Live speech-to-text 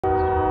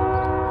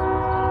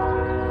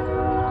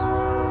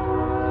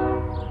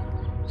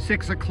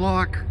6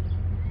 o'clock,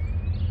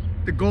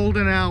 the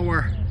golden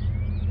hour,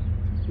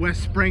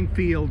 West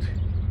Springfield,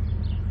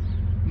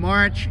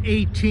 March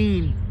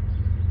 18,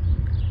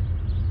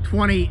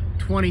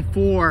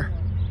 2024.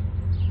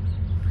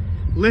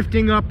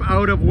 Lifting up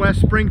out of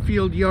West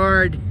Springfield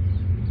Yard,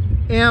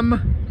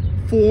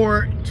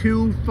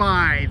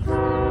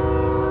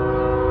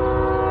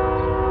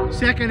 M425.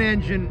 Second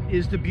engine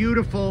is the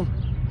beautiful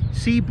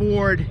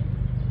SEABOARD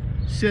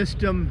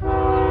system.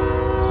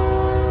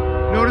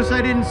 Notice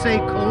I didn't say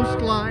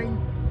coastline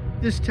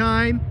this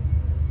time.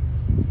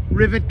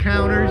 Rivet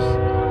counters.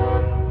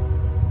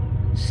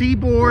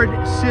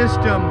 SEABOARD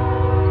system,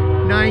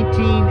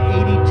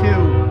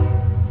 1982.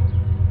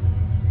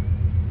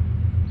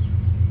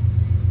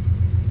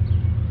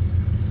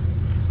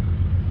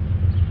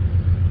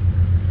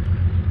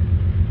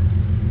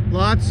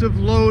 Lots of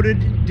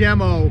loaded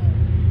demo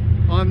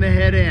on the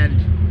head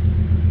end.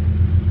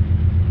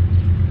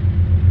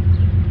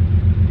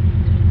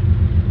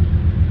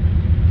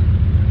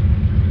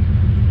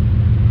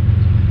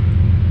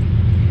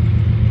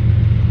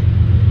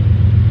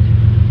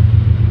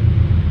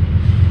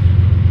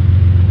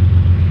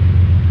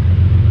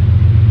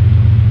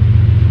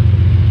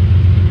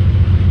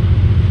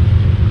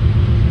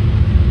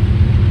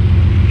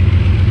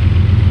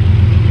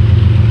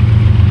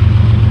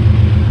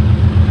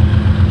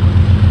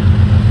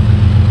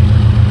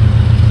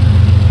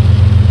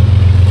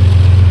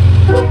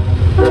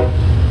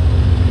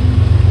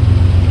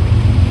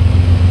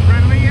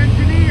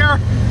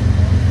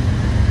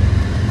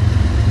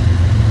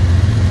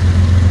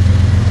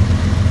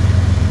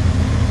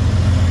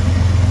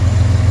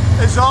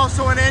 There's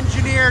also an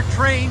engineer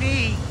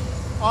trainee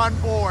on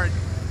board.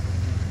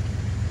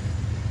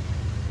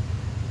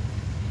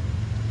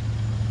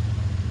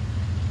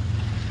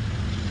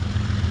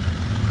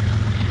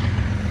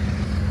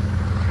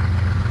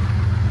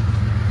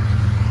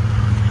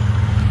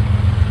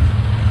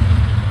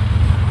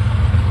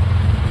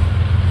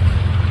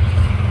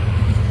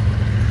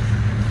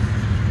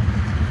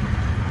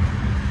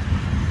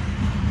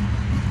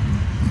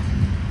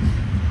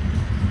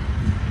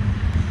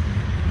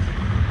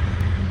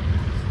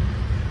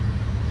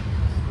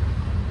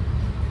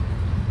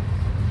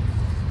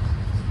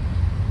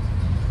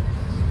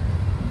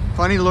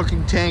 Funny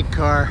looking tank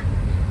car,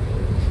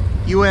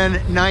 UN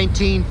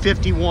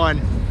 1951,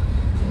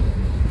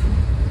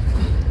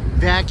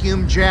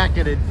 vacuum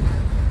jacketed.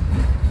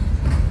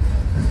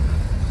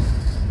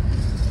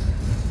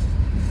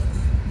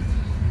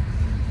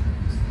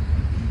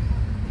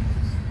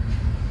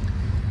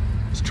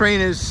 This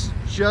train is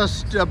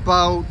just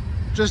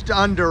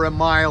under a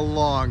mile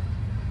long.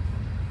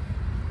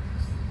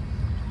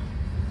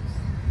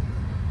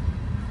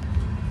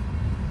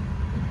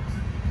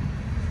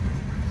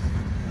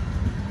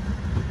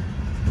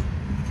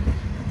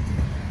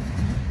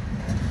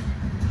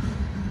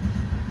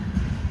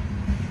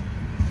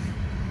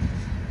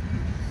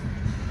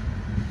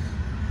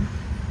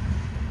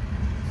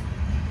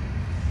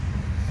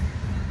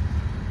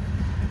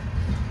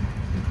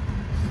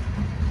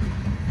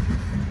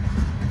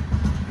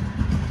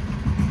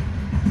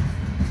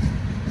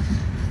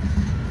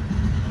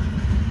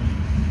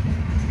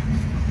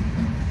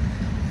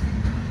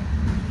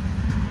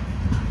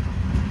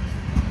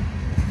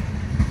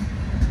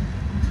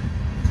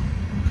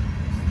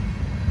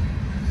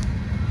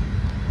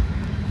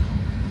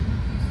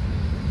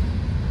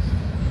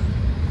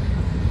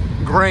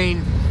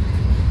 Grain,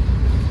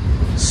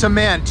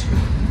 cement,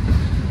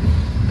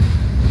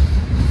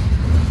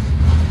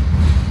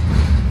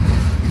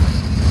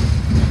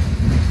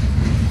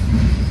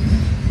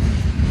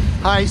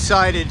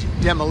 high-sided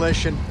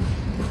demolition,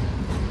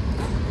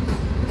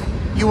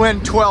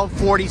 UN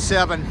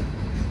 1247,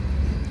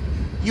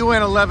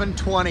 UN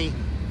 1120,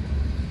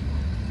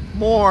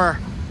 more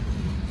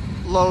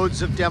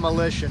loads of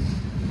demolition.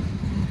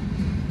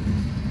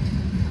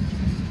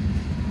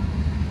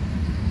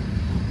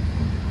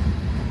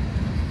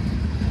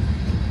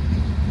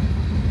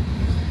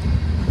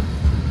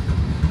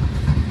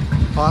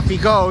 Off he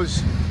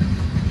goes.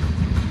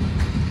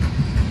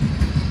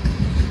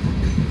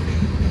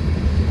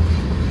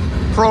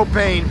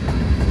 Propane.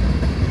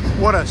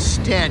 What a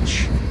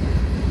stench.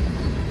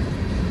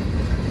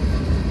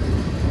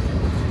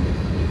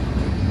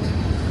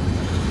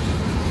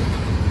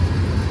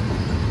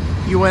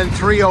 UN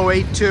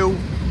 3082.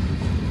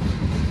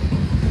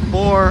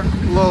 More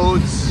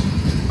loads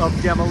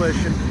of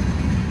demolition.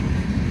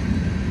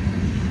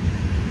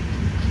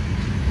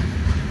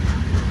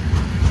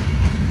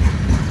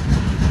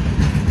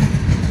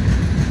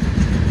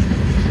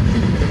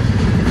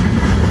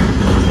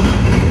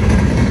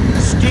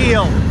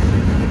 Steel.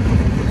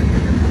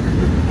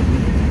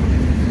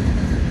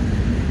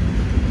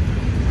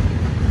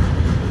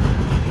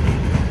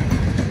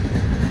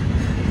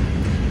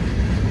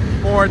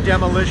 More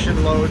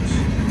demolition loads.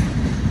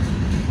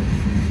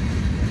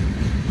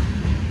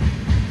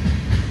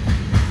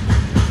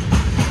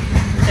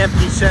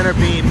 Empty center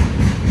beam.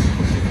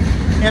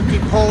 Empty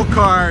pole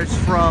cars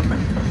from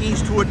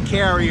Eastwood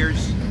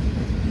Carriers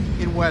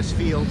in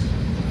Westfield.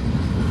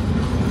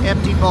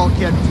 empty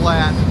bulkhead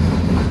flat.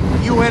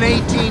 UN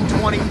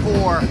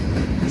 1824,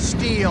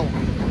 steel,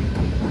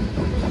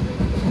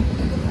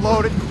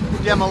 loaded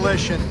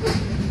demolition.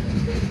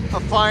 A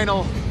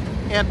final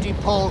empty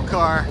pole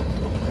car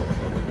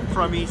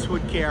from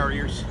Eastwood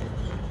Carriers.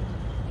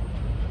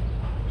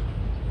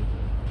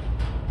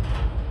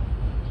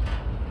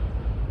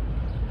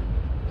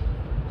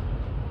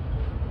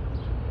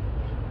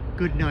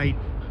 Good night.